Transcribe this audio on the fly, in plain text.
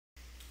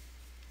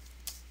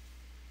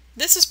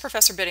This is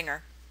Professor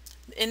Bittinger.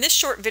 In this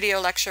short video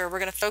lecture, we're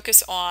going to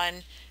focus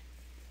on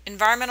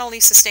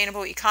environmentally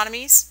sustainable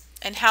economies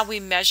and how we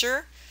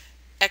measure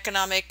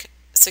economic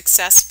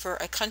success for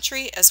a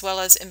country as well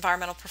as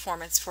environmental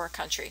performance for a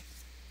country.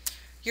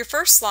 Your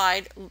first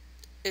slide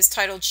is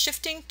titled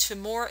Shifting to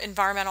More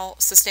Environmental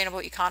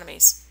Sustainable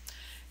Economies.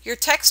 Your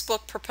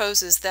textbook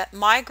proposes that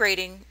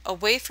migrating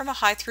away from a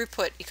high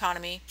throughput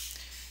economy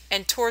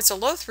and towards a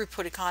low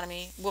throughput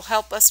economy will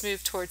help us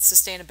move towards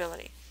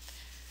sustainability.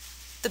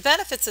 The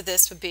benefits of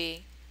this would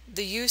be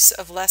the use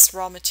of less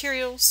raw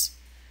materials,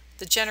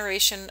 the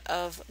generation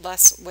of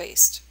less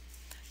waste.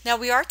 Now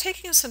we are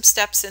taking some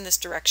steps in this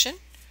direction.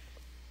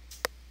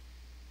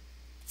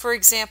 For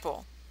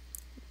example,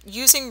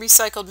 using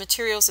recycled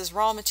materials as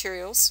raw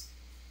materials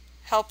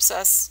helps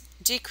us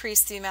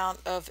decrease the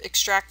amount of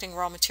extracting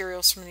raw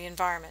materials from the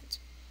environment.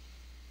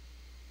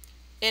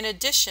 In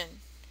addition,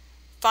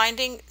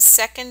 finding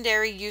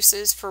secondary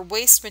uses for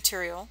waste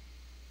material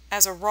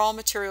as a raw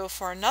material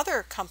for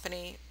another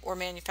company or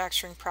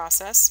manufacturing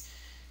process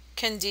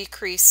can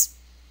decrease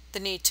the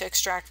need to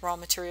extract raw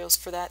materials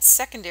for that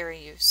secondary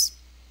use.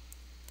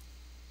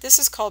 This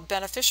is called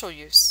beneficial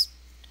use.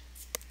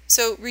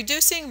 So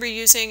reducing,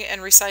 reusing,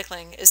 and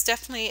recycling is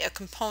definitely a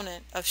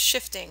component of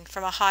shifting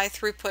from a high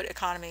throughput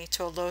economy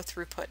to a low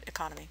throughput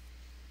economy.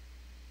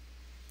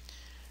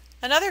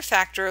 Another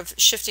factor of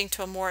shifting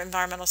to a more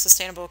environmental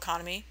sustainable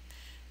economy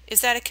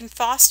is that it can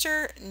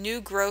foster new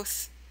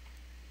growth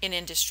in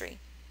industry,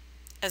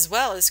 as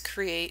well as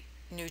create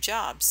new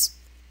jobs,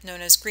 known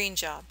as green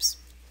jobs.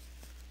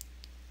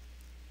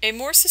 A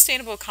more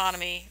sustainable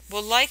economy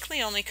will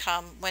likely only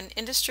come when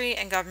industry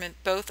and government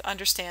both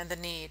understand the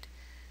need,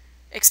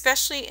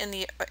 especially in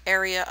the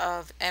area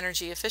of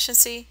energy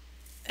efficiency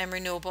and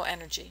renewable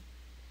energy.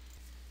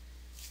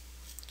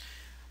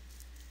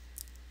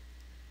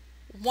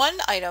 One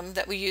item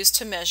that we use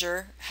to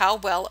measure how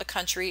well a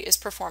country is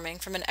performing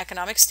from an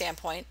economic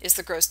standpoint is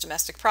the gross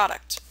domestic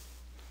product.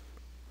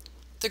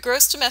 The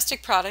gross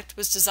domestic product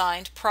was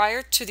designed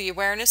prior to the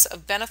awareness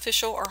of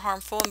beneficial or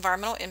harmful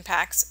environmental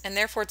impacts and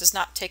therefore does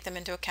not take them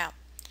into account.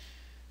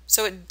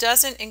 So it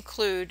doesn't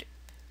include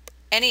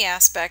any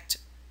aspect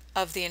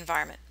of the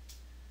environment.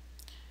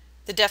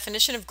 The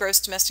definition of gross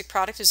domestic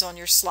product is on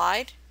your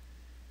slide.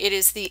 It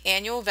is the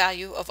annual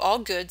value of all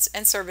goods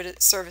and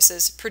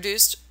services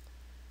produced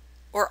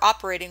or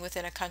operating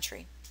within a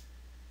country.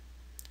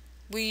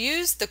 We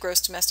use the gross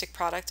domestic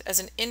product as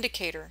an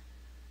indicator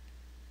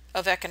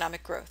of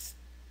economic growth.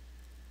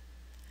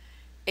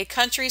 A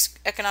country's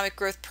economic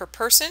growth per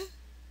person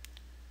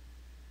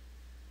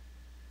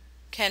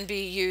can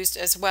be used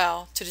as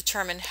well to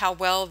determine how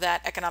well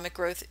that economic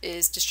growth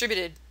is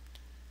distributed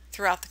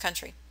throughout the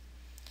country.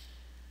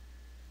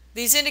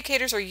 These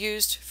indicators are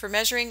used for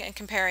measuring and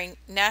comparing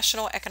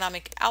national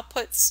economic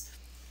outputs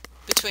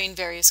between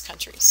various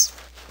countries.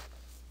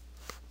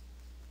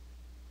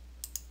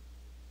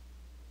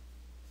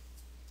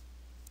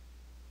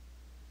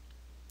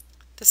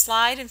 The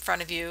slide in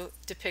front of you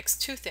depicts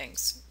two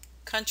things: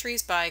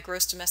 countries by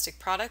gross domestic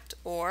product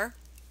or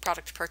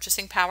product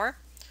purchasing power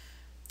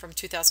from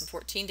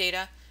 2014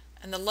 data,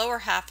 and the lower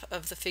half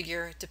of the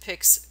figure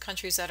depicts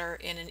countries that are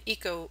in an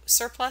eco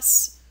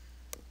surplus,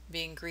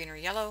 being green or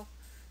yellow,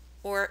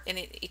 or in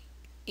an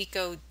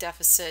eco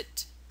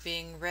deficit,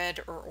 being red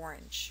or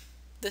orange.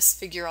 This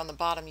figure on the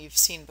bottom you've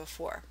seen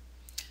before.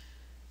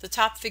 The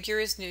top figure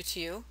is new to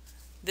you.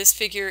 This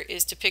figure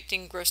is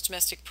depicting gross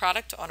domestic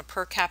product on a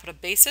per capita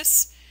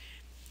basis.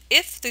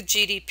 If the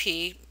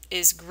GDP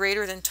is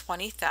greater than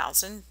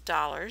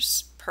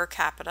 $20,000 per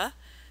capita,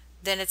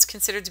 then it's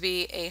considered to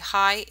be a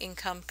high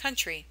income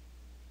country.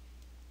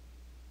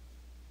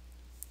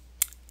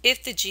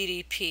 If the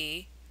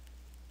GDP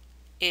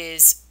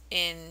is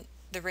in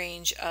the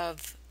range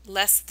of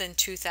less than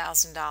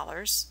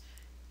 $2,000,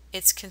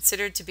 it's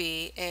considered to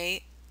be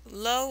a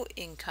low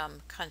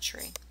income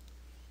country.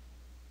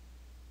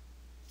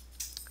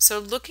 So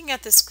looking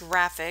at this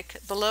graphic,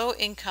 the low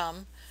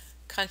income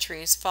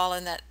countries fall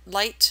in that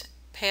light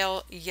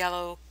pale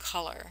yellow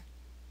color.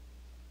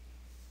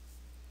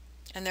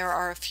 And there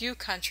are a few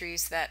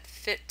countries that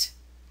fit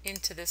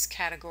into this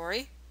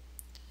category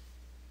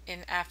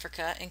in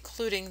Africa,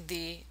 including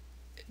the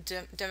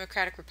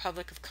Democratic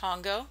Republic of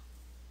Congo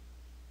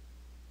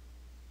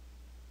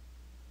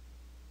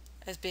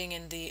as being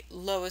in the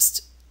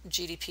lowest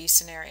GDP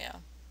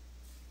scenario.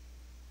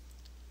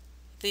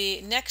 The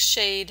next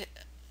shade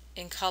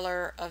in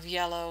color of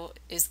yellow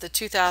is the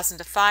 2,000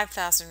 to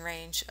 5,000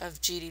 range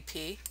of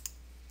GDP,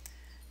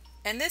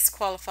 and this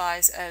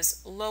qualifies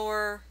as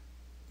lower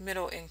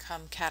middle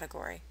income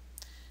category.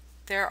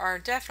 There are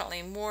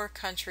definitely more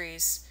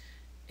countries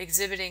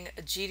exhibiting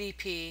a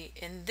GDP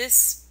in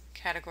this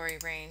category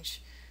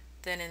range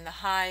than in the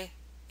high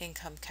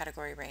income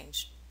category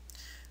range.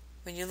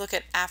 When you look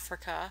at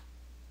Africa,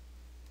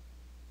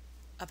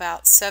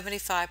 about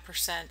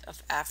 75%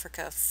 of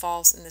Africa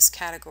falls in this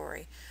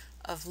category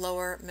of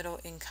lower middle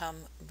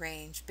income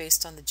range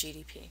based on the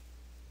GDP.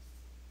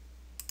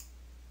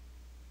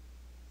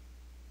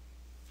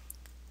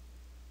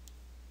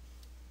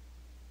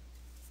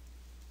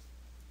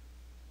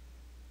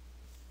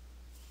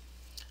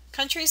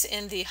 Countries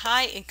in the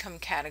high income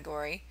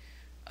category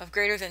of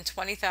greater than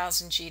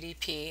 20,000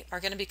 GDP are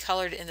going to be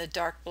colored in the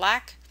dark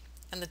black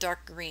and the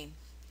dark green.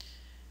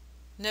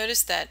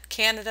 Notice that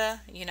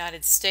Canada,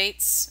 United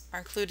States are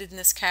included in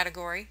this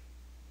category,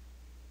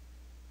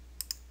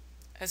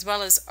 as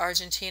well as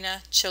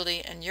Argentina,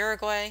 Chile, and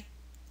Uruguay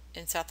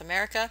in South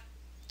America.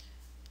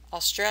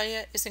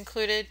 Australia is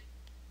included,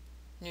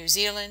 New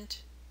Zealand,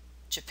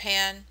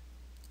 Japan,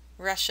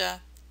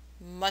 Russia,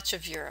 much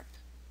of Europe.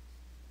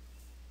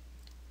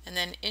 And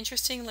then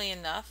interestingly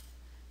enough,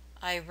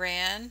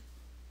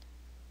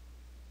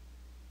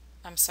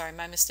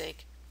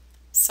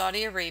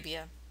 Saudi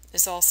Arabia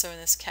is also in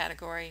this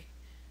category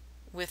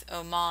with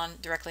Oman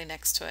directly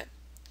next to it.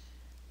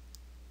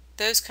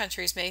 Those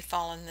countries may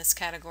fall in this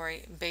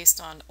category based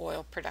on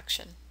oil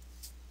production.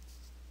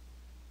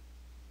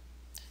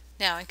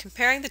 Now, in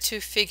comparing the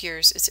two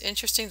figures, it's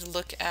interesting to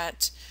look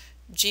at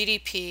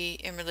GDP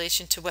in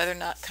relation to whether or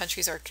not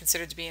countries are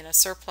considered to be in a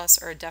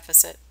surplus or a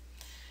deficit.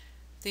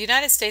 The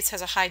United States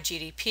has a high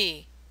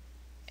GDP,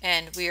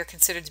 and we are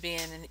considered to be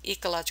in an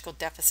ecological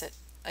deficit.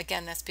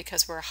 Again, that's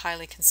because we're a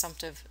highly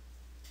consumptive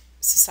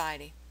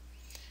society.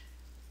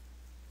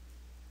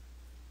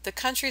 The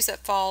countries that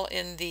fall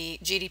in the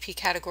GDP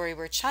category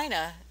where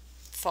China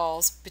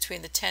falls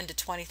between the $10,000 to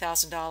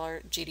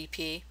 $20,000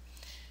 GDP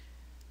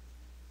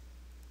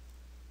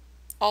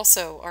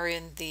also are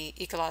in the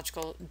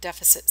ecological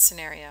deficit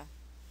scenario.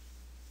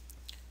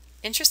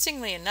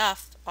 Interestingly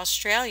enough,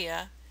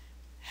 Australia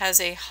has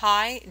a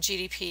high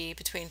GDP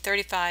between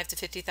 $35,000 to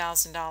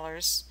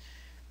 $50,000,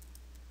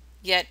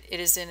 yet it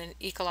is in an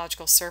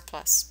ecological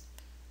surplus.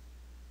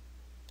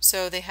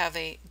 So they have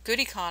a good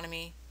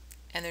economy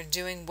and they're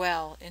doing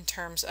well in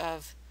terms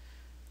of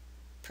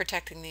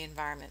protecting the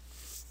environment.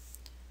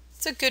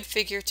 It's a good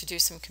figure to do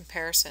some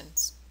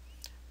comparisons.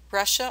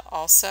 Russia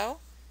also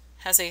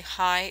has a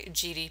high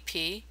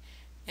GDP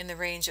in the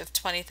range of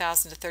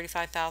 $20,000 to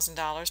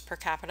 $35,000 per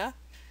capita,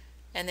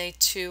 and they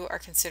too are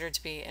considered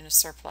to be in a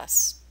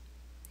surplus.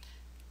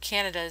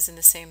 Canada is in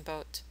the same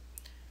boat.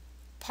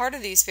 Part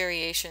of these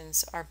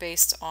variations are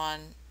based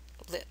on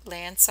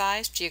land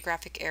size,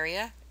 geographic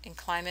area, and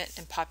climate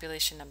and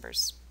population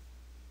numbers.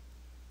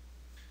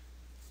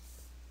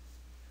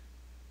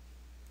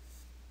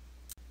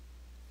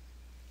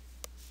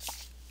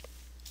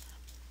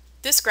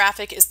 This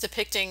graphic is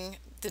depicting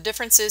the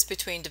differences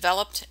between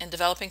developed and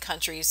developing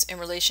countries in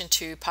relation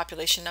to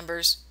population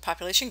numbers,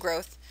 population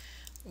growth,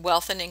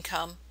 wealth and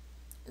income,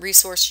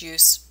 resource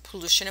use,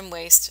 pollution and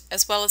waste,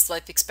 as well as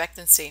life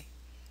expectancy.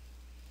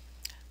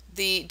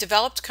 The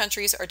developed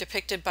countries are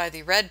depicted by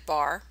the red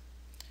bar.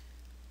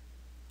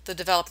 The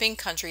developing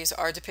countries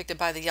are depicted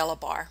by the yellow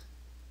bar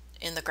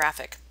in the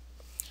graphic.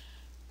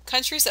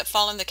 Countries that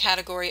fall in the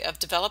category of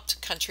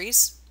developed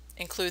countries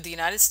include the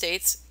United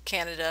States,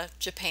 Canada,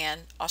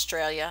 Japan,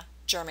 Australia,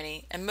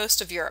 Germany, and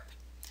most of Europe.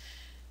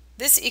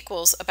 This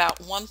equals about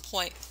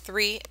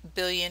 1.3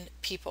 billion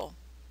people.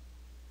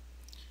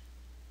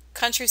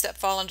 Countries that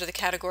fall under the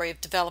category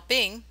of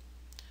developing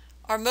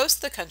are most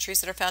of the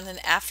countries that are found in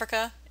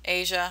Africa,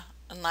 Asia,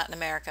 and Latin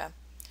America.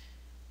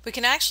 We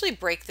can actually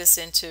break this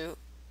into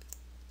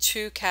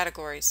two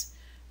categories.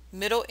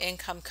 Middle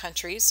income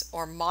countries,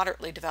 or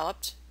moderately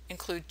developed,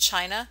 include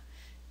China,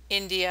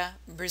 India,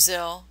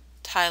 Brazil,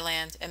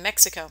 Thailand, and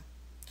Mexico.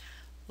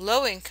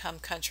 Low-income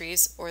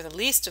countries, or the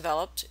least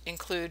developed,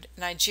 include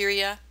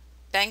Nigeria,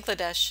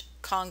 Bangladesh,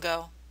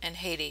 Congo, and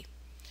Haiti.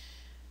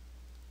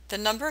 The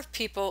number of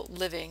people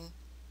living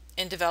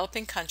in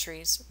developing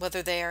countries,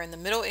 whether they are in the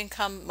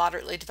middle-income,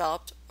 moderately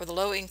developed, or the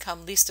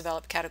low-income, least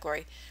developed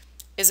category,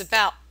 is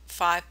about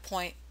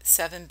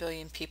 5.7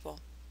 billion people.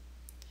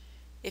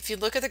 If you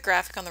look at the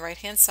graphic on the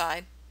right-hand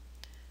side,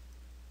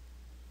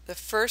 the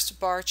first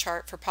bar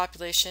chart for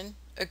population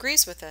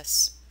agrees with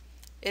this.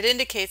 It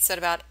indicates that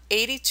about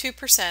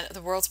 82% of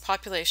the world's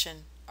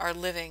population are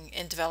living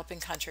in developing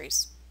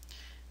countries,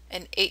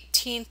 and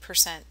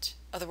 18%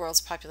 of the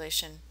world's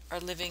population are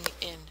living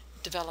in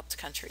developed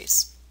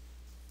countries.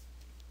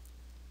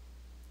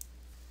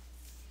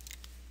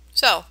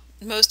 So,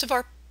 most of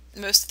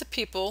the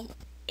people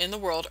in the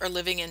world are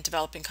living in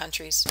developing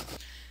countries.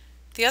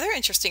 The other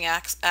interesting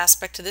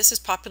aspect to this is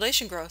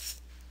population growth.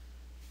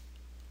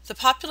 The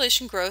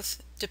population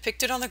growth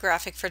depicted on the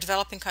graphic for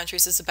developing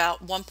countries is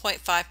about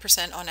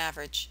 1.5% on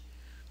average.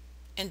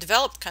 In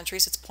developed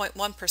countries, it's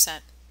 0.1%.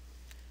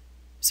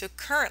 So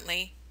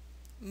currently,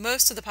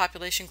 most of the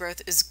population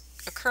growth is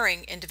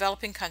occurring in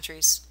developing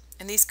countries,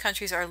 and these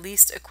countries are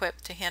least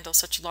equipped to handle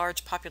such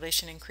large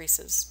population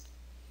increases.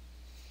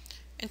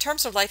 In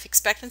terms of life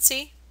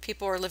expectancy,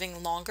 people are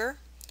living longer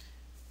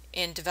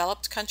in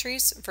developed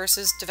countries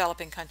versus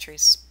developing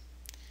countries.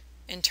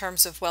 In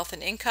terms of wealth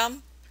and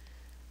income,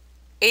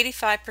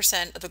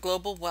 85% of the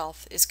global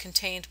wealth is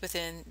contained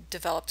within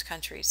developed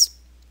countries,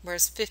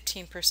 whereas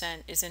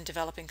 15% is in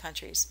developing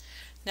countries.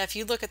 Now, if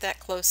you look at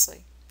that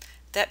closely,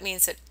 that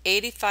means that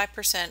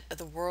 85% of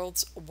the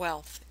world's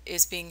wealth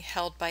is being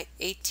held by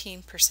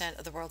 18%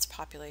 of the world's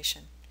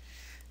population.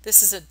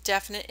 This is a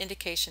definite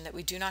indication that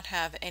we do not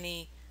have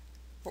any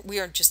We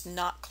are just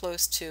not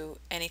close to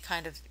any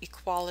kind of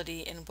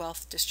equality in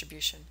wealth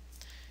distribution.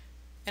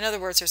 In other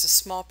words, there's a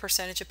small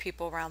percentage of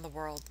people around the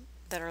world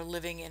that are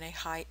living in a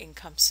high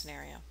income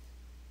scenario.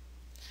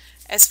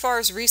 As far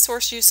as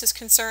resource use is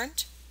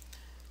concerned,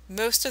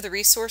 most of the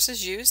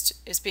resources used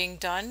is being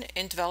done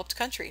in developed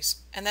countries,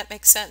 and that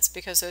makes sense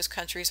because those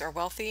countries are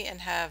wealthy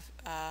and have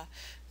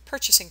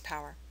purchasing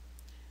power.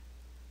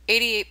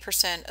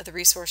 88% of the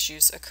resource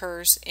use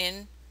occurs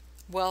in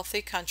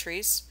wealthy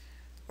countries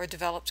or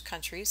developed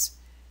countries,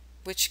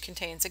 which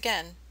contains,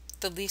 again,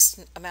 the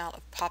least amount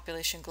of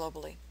population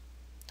globally.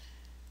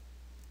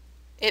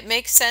 It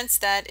makes sense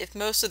that if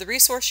most of the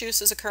resource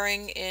use is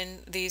occurring in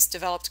these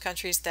developed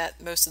countries,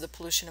 that most of the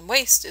pollution and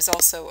waste is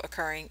also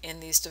occurring in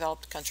these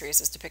developed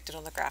countries as depicted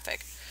on the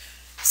graphic.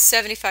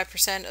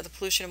 75% of the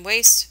pollution and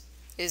waste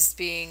is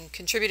being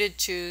contributed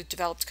to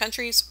developed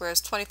countries,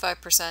 whereas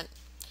 25%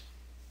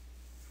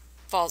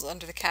 falls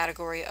under the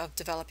category of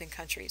developing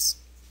countries.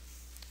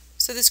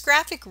 So this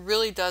graphic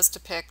really does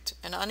depict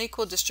an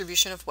unequal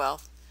distribution of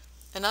wealth,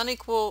 an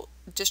unequal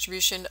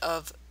distribution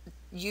of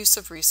use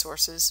of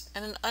resources,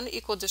 and an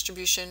unequal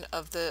distribution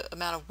of the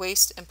amount of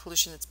waste and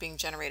pollution that's being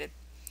generated.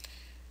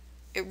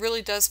 It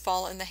really does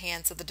fall in the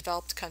hands of the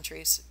developed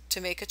countries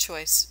to make a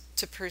choice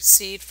to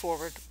proceed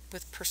forward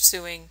with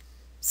pursuing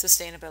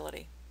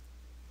sustainability.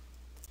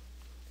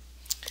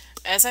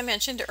 As I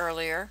mentioned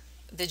earlier,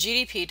 the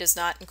GDP does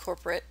not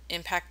incorporate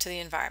impact to the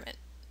environment.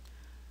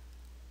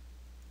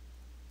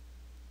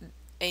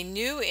 A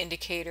new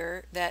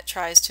indicator that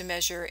tries to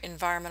measure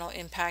environmental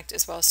impact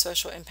as well as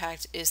social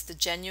impact is the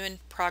Genuine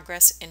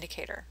Progress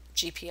Indicator,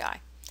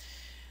 GPI.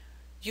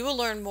 You will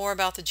learn more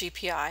about the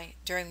GPI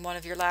during one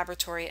of your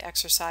laboratory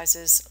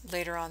exercises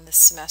later on this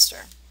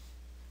semester.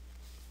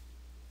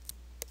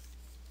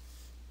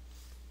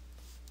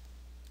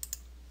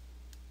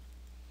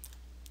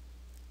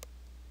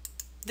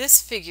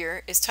 This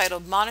figure is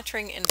titled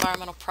Monitoring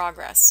Environmental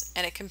Progress,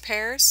 and it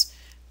compares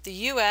the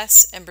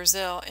U.S. and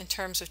Brazil in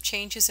terms of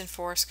changes in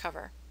forest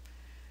cover.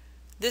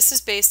 This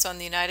is based on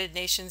the United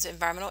Nations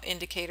environmental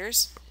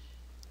indicators,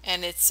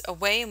 and it's a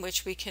way in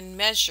which we can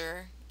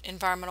measure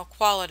environmental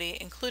quality,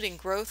 including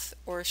growth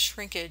or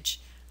shrinkage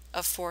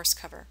of forest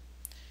cover.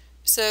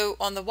 So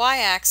on the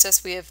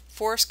y-axis we have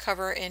forest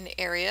cover in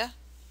area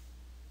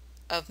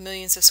of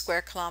millions of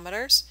square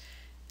kilometers,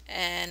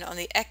 and on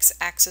the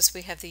x-axis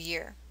we have the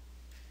year.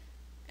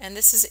 And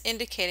this is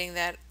indicating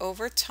that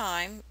over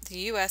time the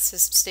U.S.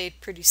 has stayed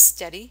pretty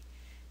steady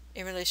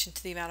in relation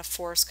to the amount of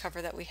forest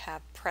cover that we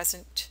have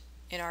present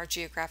in our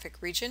geographic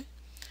region.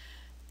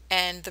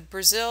 And the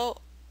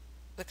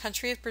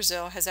country of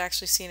Brazil has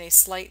actually seen a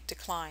slight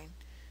decline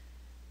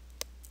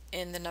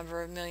in the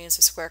number of millions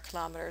of square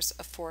kilometers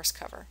of forest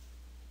cover.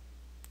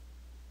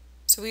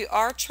 So we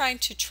are trying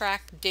to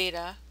track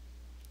data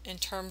in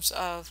terms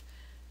of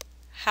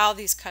how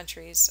these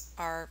countries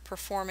are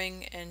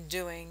performing and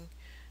doing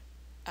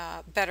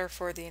better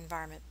for the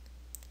environment.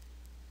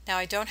 Now,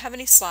 I don't have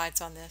any slides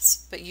on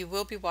this, but you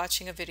will be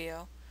watching a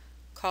video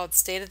called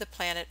State of the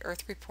Planet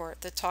Earth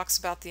Report that talks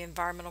about the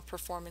Environmental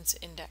Performance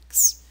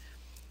Index.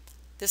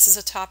 This is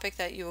a topic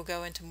that you will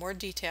go into more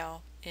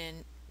detail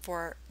in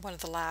for one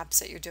of the labs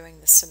that you're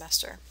doing this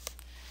semester.